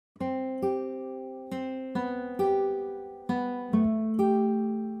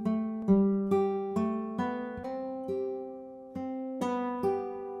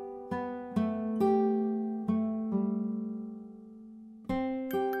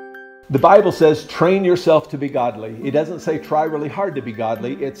The Bible says, train yourself to be godly. It doesn't say try really hard to be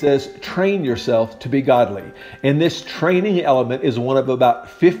godly. It says train yourself to be godly. And this training element is one of about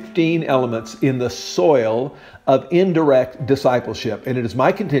 15 elements in the soil of indirect discipleship. And it is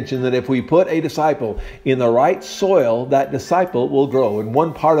my contention that if we put a disciple in the right soil, that disciple will grow. And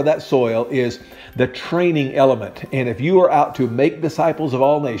one part of that soil is the training element. And if you are out to make disciples of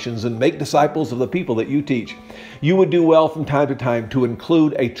all nations and make disciples of the people that you teach, you would do well from time to time to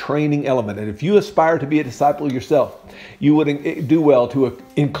include a training element. And if you aspire to be a disciple yourself, you would do well to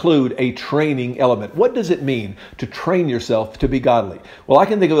include a training element. What does it mean to train yourself to be godly? Well, I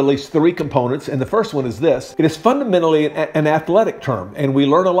can think of at least 3 components, and the first one is this. It is fundamentally an athletic term, and we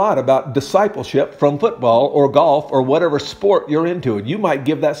learn a lot about discipleship from football or golf or whatever sport you're into. And you might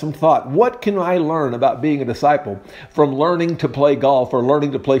give that some thought. What can I learn about being a disciple from learning to play golf or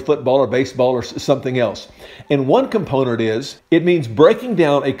learning to play football or baseball or something else? And one component is, it means breaking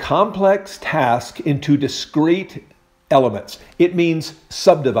down a complex task into discrete elements. It means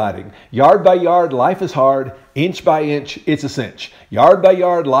subdividing. Yard by yard, life is hard. Inch by inch, it's a cinch. Yard by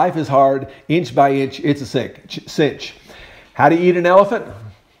yard, life is hard. Inch by inch, it's a cinch. How do you eat an elephant?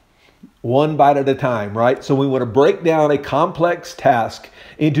 One bite at a time, right? So we want to break down a complex task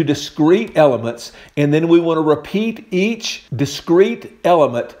into discrete elements, and then we want to repeat each discrete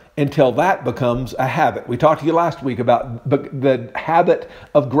element until that becomes a habit. We talked to you last week about the habit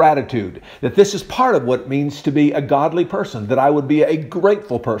of gratitude, that this is part of what it means to be a godly person, that I would be a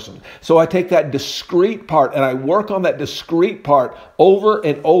grateful person. So I take that discrete part and I work on that discrete part over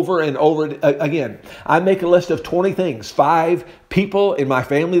and over and over again. I make a list of 20 things, 5 people in my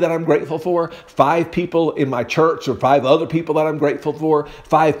family that I'm grateful for, 5 people in my church or 5 other people that I'm grateful for,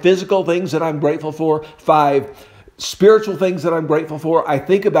 5 physical things that I'm grateful for, 5 spiritual things that I'm grateful for. I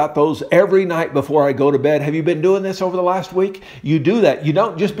think about those every night before I go to bed. Have you been doing this over the last week? You do that. You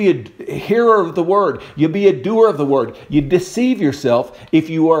don't just be a hearer of the word. You be a doer of the word. You deceive yourself if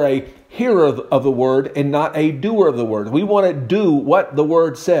you are a hearer of the word and not a doer of the word. We want to do what the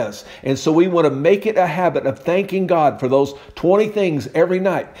word says. And so we want to make it a habit of thanking God for those 20 things every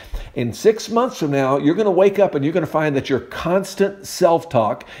night. In 6 months from now, you're going to wake up and you're going to find that your constant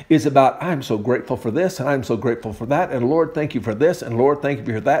self-talk is about, I'm so grateful for this and I'm so grateful for that. And Lord, thank you for this. And Lord, thank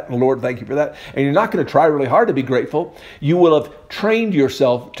you for that. And Lord, thank you for that. And you're not going to try really hard to be grateful. You will have trained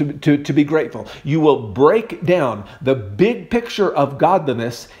yourself to be grateful. You will break down the big picture of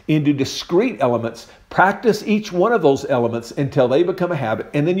godliness into discrete elements. Practice each one of those elements until they become a habit,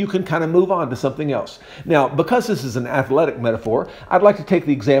 and then you can kind of move on to something else. Now, because this is an athletic metaphor, I'd like to take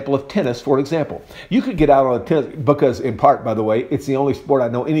the example of tennis, for example. You could get out on a tennis, because in part, by the way, it's the only sport I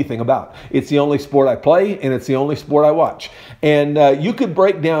know anything about. It's the only sport I play, and it's the only sport I watch. And you could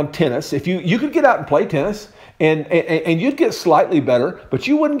break down tennis. If you could get out and play tennis, and you'd get slightly better, but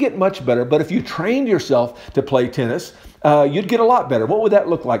you wouldn't get much better. But if you trained yourself to play tennis, you'd get a lot better. What would that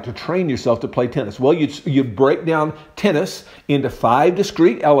look like to train yourself to play tennis? Well, you break down tennis into 5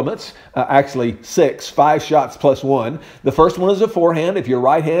 discrete elements, actually 6, 5 shots plus 1. The first one is a forehand. If you're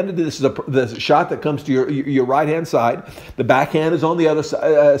right-handed, this is the shot that comes to your right-hand side. The backhand is on the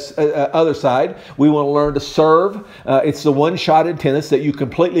other side. We want to learn to serve. It's the one shot in tennis that you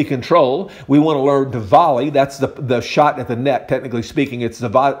completely control. We want to learn to volley. That's the shot at the net, technically speaking. It's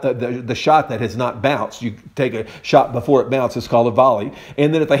the shot that has not bounced. You take a shot before it bounces, it's called a volley.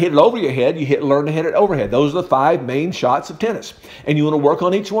 And then if they hit it over your head, learn to hit it overhead. Those are the 5 main shots of tennis. And you want to work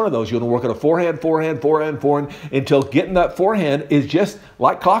on each one of those. You want to work on a forehand, until getting that forehand is just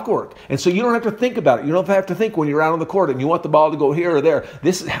like clockwork. And so you don't have to think about it. You don't have to think when you're out on the court and you want the ball to go here or there.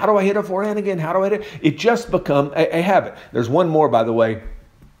 This is, how do I hit a forehand again? How do I hit it? It just becomes a habit. There's one more, by the way,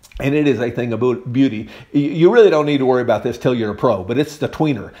 and it is a thing of beauty. You really don't need to worry about this till you're a pro, but it's the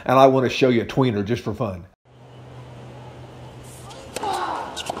tweener. And I want to show you a tweener just for fun.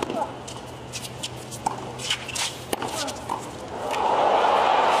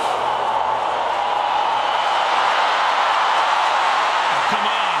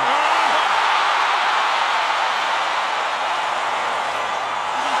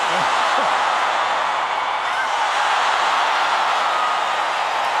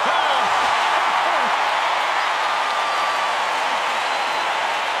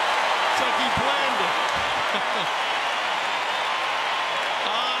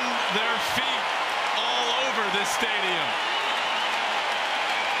 Their feet all over this stadium.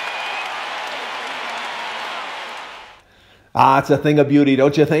 It's a thing of beauty,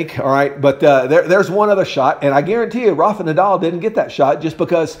 don't you think? All right, but there's one other shot, and I guarantee you, Rafa Nadal didn't get that shot just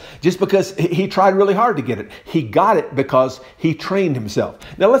because he tried really hard to get it. He got it because he trained himself.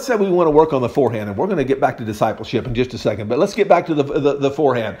 Now, let's say we want to work on the forehand, and we're going to get back to discipleship in just a second. But let's get back to the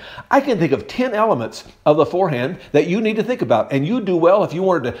forehand. I can think of 10 elements of the forehand that you need to think about, and you do well if you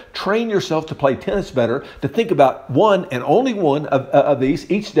wanted to train yourself to play tennis better. To think about one and only one of these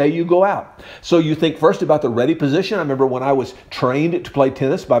each day you go out. So you think first about the ready position. I remember when I was trained to play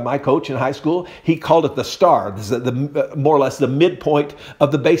tennis by my coach in high school, he called it the star. This is more or less the midpoint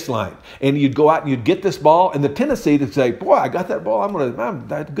of the baseline. And you'd go out and you'd get this ball, and the tendency to say, boy, I got that ball.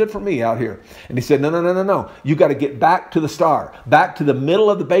 That's good for me out here. And he said, no. You got to get back to the star, back to the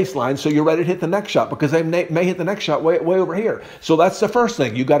middle of the baseline so you're ready to hit the next shot, because they may hit the next shot way over here. So that's the first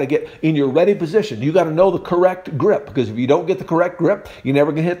thing. You got to get in your ready position. You got to know the correct grip, because if you don't get the correct grip, you're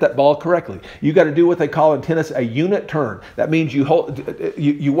never going to hit that ball correctly. You got to do what they call in tennis a unit turn. That means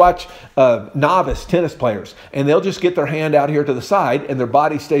you watch novice tennis players, and they'll just get their hand out here to the side and their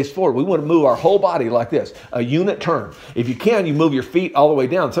body stays forward. We want to move our whole body like this, a unit turn. If you can, you move your feet all the way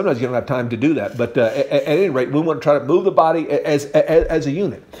down. Sometimes you don't have time to do that, but at any rate, we want to try to move the body as a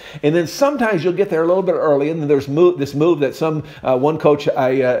unit. And then sometimes you'll get there a little bit early, and then there's this move that one coach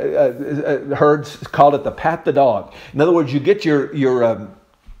I heard called it the pat the dog. In other words, you get your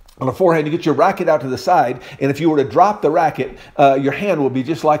on the forehand, you get your racket out to the side, and if you were to drop the racket, your hand will be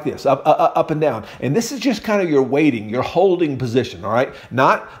just like this, up and down. And this is just kind of your waiting, your holding position, all right?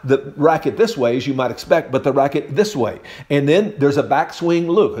 Not the racket this way, as you might expect, but the racket this way. And then there's a backswing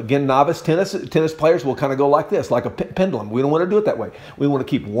loop. Again, novice tennis players will kind of go like this, like a pendulum. We don't want to do it that way. We want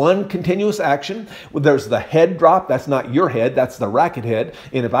to keep one continuous action. There's the head drop. That's not your head. That's the racket head.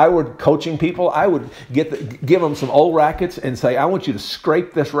 And if I were coaching people, I would give them some old rackets and say, I want you to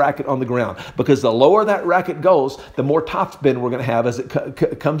scrape this racket on the ground, because the lower that racket goes, the more topspin we're going to have as it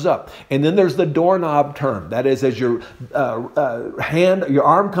comes up. And then there's the doorknob turn. That is, as your your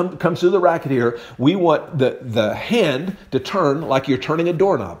arm comes through the racket here, we want the hand to turn like you're turning a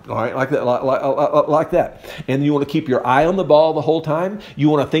doorknob, all right, like that. And you want to keep your eye on the ball the whole time. You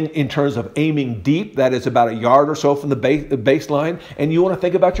want to think in terms of aiming deep. That is about a yard or so from the baseline. And you want to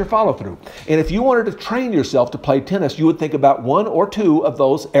think about your follow through. And if you wanted to train yourself to play tennis, you would think about one or two of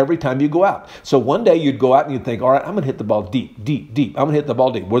those every time you go out. So one day you'd go out and you'd think, all right, I'm going to hit the ball deep. I'm going to hit the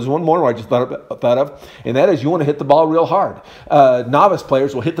ball deep. There's one more I just thought of, and that is you want to hit the ball real hard. Novice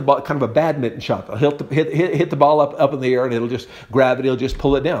players will hit the ball, kind of a badminton shot. They'll hit the ball up in the air, and it'll just gravity will just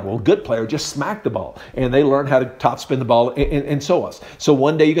pull it down. Well, good players just smack the ball, and they learn how to topspin the ball and so on. So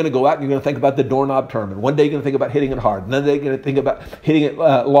one day you're going to go out and you're going to think about the doorknob turn, and one day you're going to think about hitting it hard. Another day you're going to think about hitting it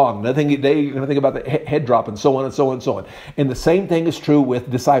long. Another day you're going to think about the head drop, and so on and so on and so on. And the same thing is true with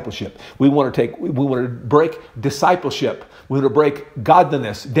discipleship. We want to break discipleship. We want to break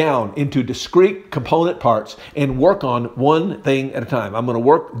godliness down into discrete component parts and work on one thing at a time. I'm going to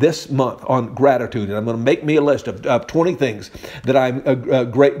work this month on gratitude, and I'm going to make me a list of 20 things that I'm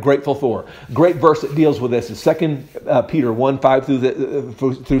grateful for. Great verse that deals with this is 2 Peter 1, 5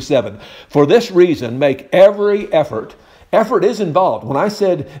 through 7. For this reason, make every effort. Effort is involved. When I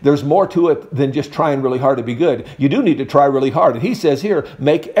said there's more to it than just trying really hard to be good, you do need to try really hard. And he says here,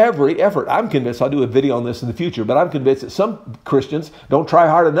 make every effort. I'm convinced, I'll do a video on this in the future, but I'm convinced that some Christians don't try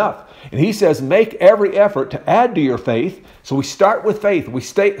hard enough. And he says, make every effort to add to your faith. So we start with faith. We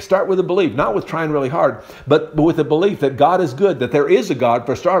start with a belief, not with trying really hard, but with a belief that God is good, that there is a God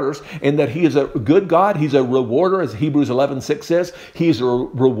for starters, and that he is a good God. He's a rewarder, as Hebrews 11:6 says. He's a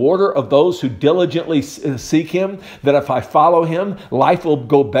rewarder of those who diligently seek him, that if I follow him, life will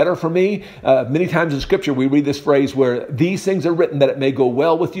go better for me. Many times in Scripture, we read this phrase where these things are written that it may go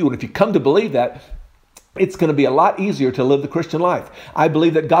well with you. And if you come to believe that, it's going to be a lot easier to live the Christian life. I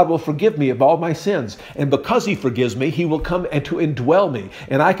believe that God will forgive me of all my sins. And because he forgives me, he will come and to indwell me.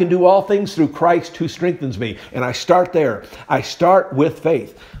 And I can do all things through Christ who strengthens me. And I start there. I start with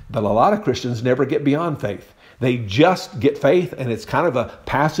faith. But a lot of Christians never get beyond faith. They just get faith, and it's kind of a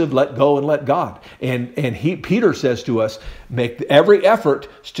passive let go and let God. And Peter says to us, make every effort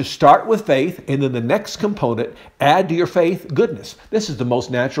to start with faith, and then the next component, add to your faith goodness. This is the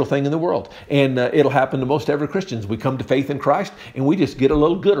most natural thing in the world. And it'll happen to most every Christian. We come to faith in Christ, and we just get a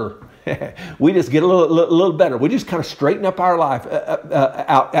little gooder. We just get a little better. We just kind of straighten up our life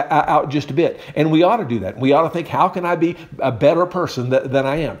out just a bit. And we ought to do that. We ought to think, how can I be a better person than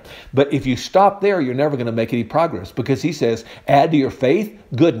I am? But if you stop there, you're never going to make any progress, because he says, add to your faith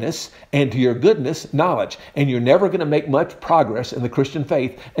goodness, and to your goodness, knowledge. And you're never going to make much progress in the Christian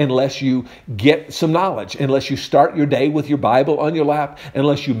faith unless you get some knowledge, unless you start your day with your Bible on your lap,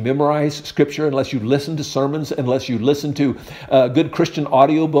 unless you memorize Scripture, unless you listen to sermons, unless you listen to good Christian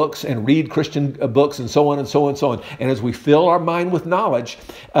audiobooks and read Christian books, and so on and so on and so on. And as we fill our mind with knowledge,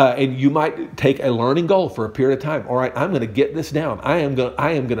 and you might take a learning goal for a period of time. All right, I'm going to get this down. I am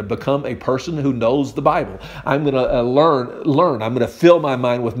going to become a person who knows the Bible. I'm going to learn. I'm going to fill my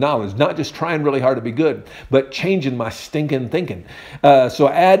mind with knowledge, not just trying really hard to be good, but changing my stinking thinking. So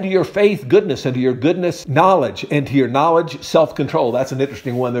add to your faith goodness, and to your goodness knowledge, and to your knowledge self-control. That's an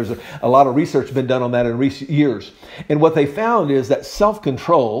interesting one. There's a lot of research been done on that in recent years. And what they found is that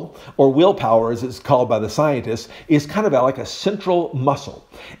self-control, or willpower as it's called by the scientists, is kind of like a central muscle.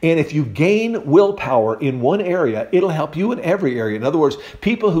 And if you gain willpower in one area, it'll help you in every area. In other words,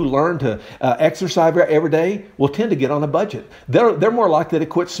 people who learn to exercise every day will tend to get on a budget. They're more likely to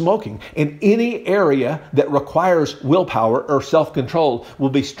quit smoking. And any area that requires willpower or self-control will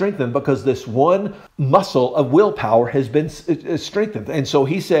be strengthened because this one muscle of willpower has been strengthened. And so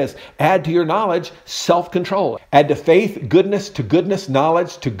he says, add to your knowledge, self-control. Add to faith, goodness, to goodness,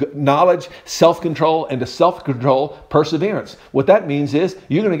 knowledge, to knowledge, self-control, and to self-control, perseverance. What that means is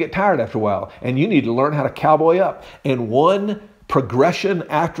you're going to get tired after a while, and you need to learn how to cowboy up. And one progression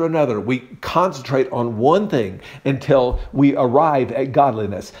after another, we concentrate on one thing until we arrive at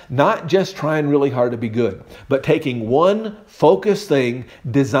godliness. Not just trying really hard to be good, but taking one focused thing,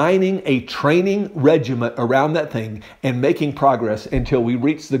 designing a training regimen around that thing, and making progress until we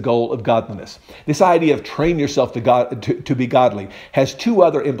reach the goal of godliness. This idea of train yourself to be godly has two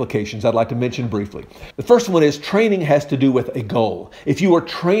other implications I'd like to mention briefly. The first one is training has to do with a goal. If you were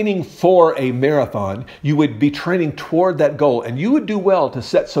training for a marathon, you would be training toward that goal, and you would do well to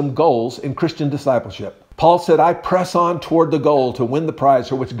set some goals in Christian discipleship. Paul said, I press on toward the goal to win the prize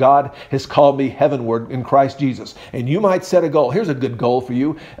for which God has called me heavenward in Christ Jesus. And you might set a goal. Here's a good goal for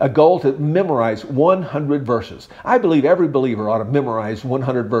you, a goal to memorize 100 verses. I believe every believer ought to memorize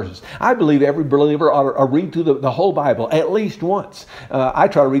 100 verses. I believe every believer ought to read through the whole Bible at least once. I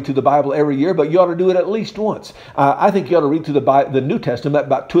try to read through the Bible every year, but you ought to do it at least once. I think you ought to read through the New Testament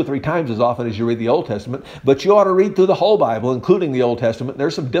about 2 or 3 times as often as you read the Old Testament, but you ought to read through the whole Bible, including the Old Testament.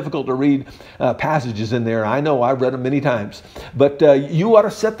 There's some difficult to read passages in there. I know I've read them many times, but you ought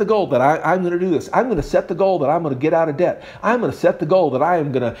to set the goal that I'm going to do this. I'm going to set the goal that I'm going to get out of debt. I'm going to set the goal that I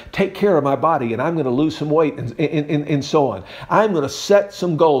am going to take care of my body, and I'm going to lose some weight, and so on. I'm going to set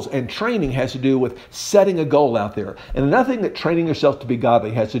some goals, and training has to do with setting a goal out there. And another thing that training yourself to be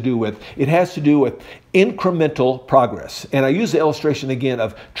godly has to do with, it has to do with incremental progress. And I use the illustration again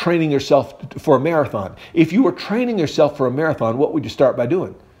of training yourself for a marathon. If you were training yourself for a marathon, what would you start by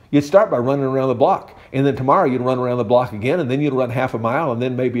doing? You'd start by running around the block. And then tomorrow you'd run around the block again, and then you'd run half a mile, and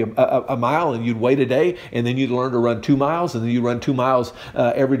then maybe a mile, and you'd wait a day, and then you'd learn to run 2 miles, and then you run 2 miles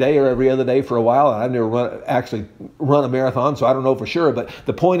every day or every other day for a while. And I've never actually run a marathon, so I don't know for sure. But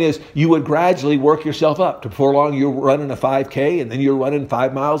the point is, you would gradually work yourself up to before long you're running a 5K, and then you're running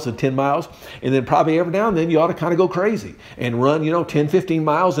 5 miles and 10 miles, and then probably every now and then you ought to kind of go crazy and run 10, 15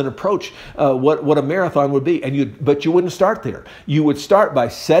 miles and approach what a marathon would be. But you wouldn't start there. You would start by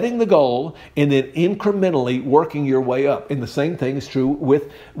setting the goal and then incrementally working your way up. And the same thing is true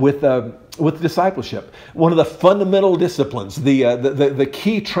with discipleship. One of the fundamental disciplines, the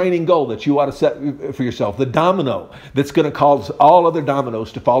key training goal that you ought to set for yourself, the domino that's going to cause all other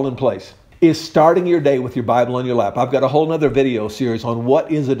dominoes to fall in place, is starting your day with your Bible on your lap. I've got a whole other video series on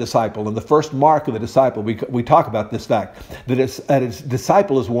what is a disciple. And the first mark of a disciple, we talk about this fact, that a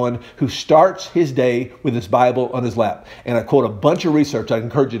disciple is one who starts his day with his Bible on his lap. And I quote a bunch of research. I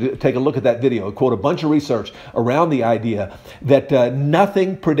encourage you to take a look at that video. I quote a bunch of research around the idea that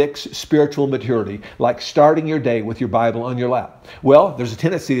nothing predicts spiritual maturity like starting your day with your Bible on your lap. Well, there's a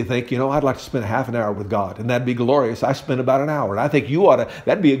tendency to think, I'd like to spend half an hour with God, and that'd be glorious. I spend about an hour. And I think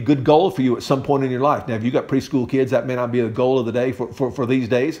that'd be a good goal for you at some point in your life. Now, if you got preschool kids, that may not be the goal of the day for these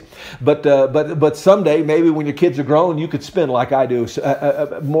days. But someday, maybe when your kids are grown, you could spend, like I do,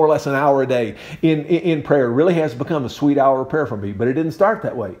 more or less an hour a day in prayer. It really has become a sweet hour of prayer for me, but it didn't start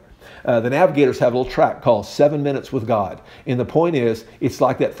that way. The Navigators have a little track called 7 Minutes with God. And the point is, it's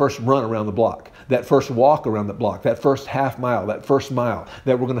like that first run around the block, that first walk around the block, that first half mile, that first mile,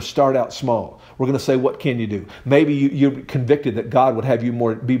 that we're going to start out small. We're going to say, what can you do? Maybe you're convicted that God would have you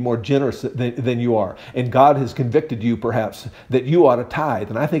be more generous than you are. And God has convicted you perhaps that you ought to tithe.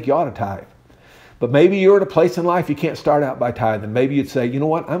 And I think you ought to tithe. But maybe you're at a place in life you can't start out by tithing. Maybe you'd say, you know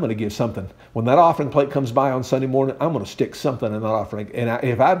what, I'm going to give something. When that offering plate comes by on Sunday morning, I'm going to stick something in that offering. And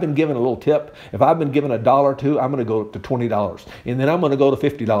if I've been given a little tip, if I've been given $1 or $2, I'm going to go up to $20. And then I'm going to go to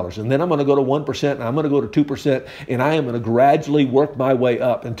 $50. And then I'm going to go to 1%. And I'm going to go to 2%. And I am going to gradually work my way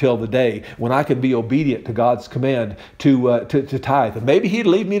up until the day when I can be obedient to God's command to tithe. And maybe He'd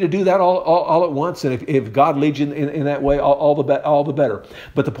lead me to do that all at once. And if God leads you in that way, all the better.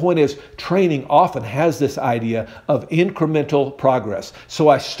 But the point is, training often has this idea of incremental progress. So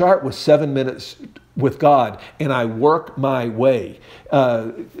I start with 7 minutes with God and I work my way.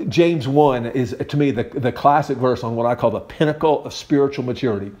 James 1 is, to me, the classic verse on what I call the pinnacle of spiritual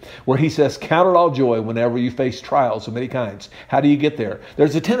maturity, where he says, count it all joy whenever you face trials of many kinds. How do you get there?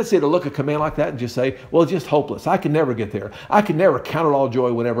 There's a tendency to look at a command like that and just say, well, it's just hopeless. I can never get there. I can never count it all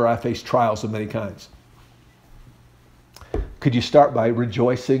joy whenever I face trials of many kinds. Could you start by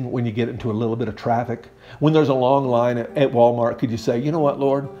rejoicing when you get into a little bit of traffic? When there's a long line at Walmart, could you say, you know what,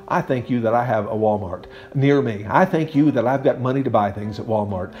 Lord, I thank you that I have a Walmart near me. I thank you that I've got money to buy things at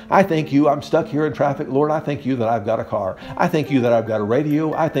Walmart. I thank you, I'm stuck here in traffic. Lord, I thank you that I've got a car. I thank you that I've got a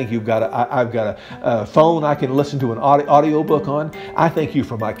radio. I thank I've got a phone I can listen to an audio book on. I thank you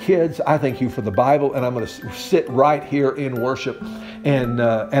for my kids. I thank you for the Bible. And I'm going to sit right here in worship and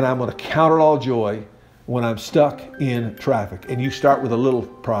I'm going to count it all joy when I'm stuck in traffic. And you start with a little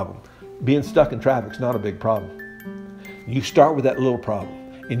problem. Being stuck in traffic is not a big problem. You start with that little problem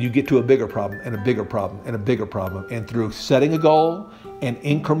and you get to a bigger problem and a bigger problem and a bigger problem. And through setting a goal and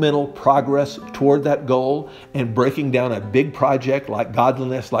incremental progress toward that goal and breaking down a big project like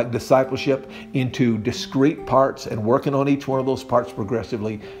godliness, like discipleship, into discrete parts and working on each one of those parts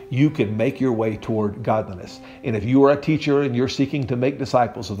progressively, you can make your way toward godliness. And if you are a teacher and you're seeking to make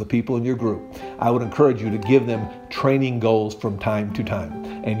disciples of the people in your group, I would encourage you to give them training goals from time to time.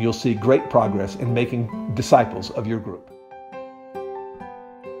 And you'll see great progress in making disciples of your group.